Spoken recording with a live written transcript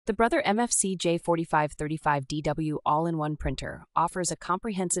The Brother MFC-J4535DW All-in-One Printer offers a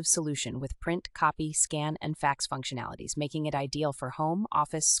comprehensive solution with print, copy, scan, and fax functionalities, making it ideal for home,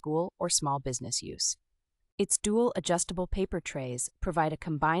 office, school, or small business use. Its dual adjustable paper trays provide a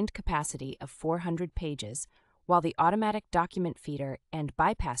combined capacity of 400 pages, while the automatic document feeder and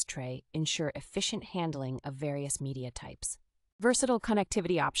bypass tray ensure efficient handling of various media types. Versatile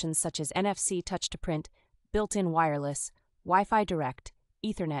connectivity options such as NFC touch-to-print, built-in wireless, Wi-Fi Direct,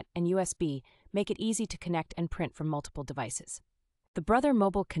 Ethernet, and USB make it easy to connect and print from multiple devices. The Brother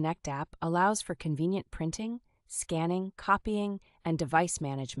Mobile Connect app allows for convenient printing, scanning, copying, and device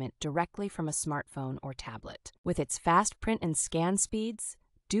management directly from a smartphone or tablet. With its fast print and scan speeds,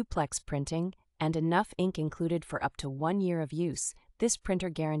 duplex printing, and enough ink included for up to 1 year of use, this printer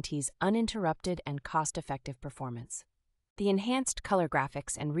guarantees uninterrupted and cost-effective performance. The enhanced color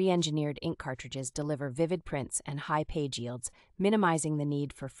graphics and re-engineered ink cartridges deliver vivid prints and high page yields, minimizing the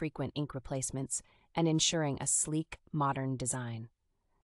need for frequent ink replacements and ensuring a sleek, modern design.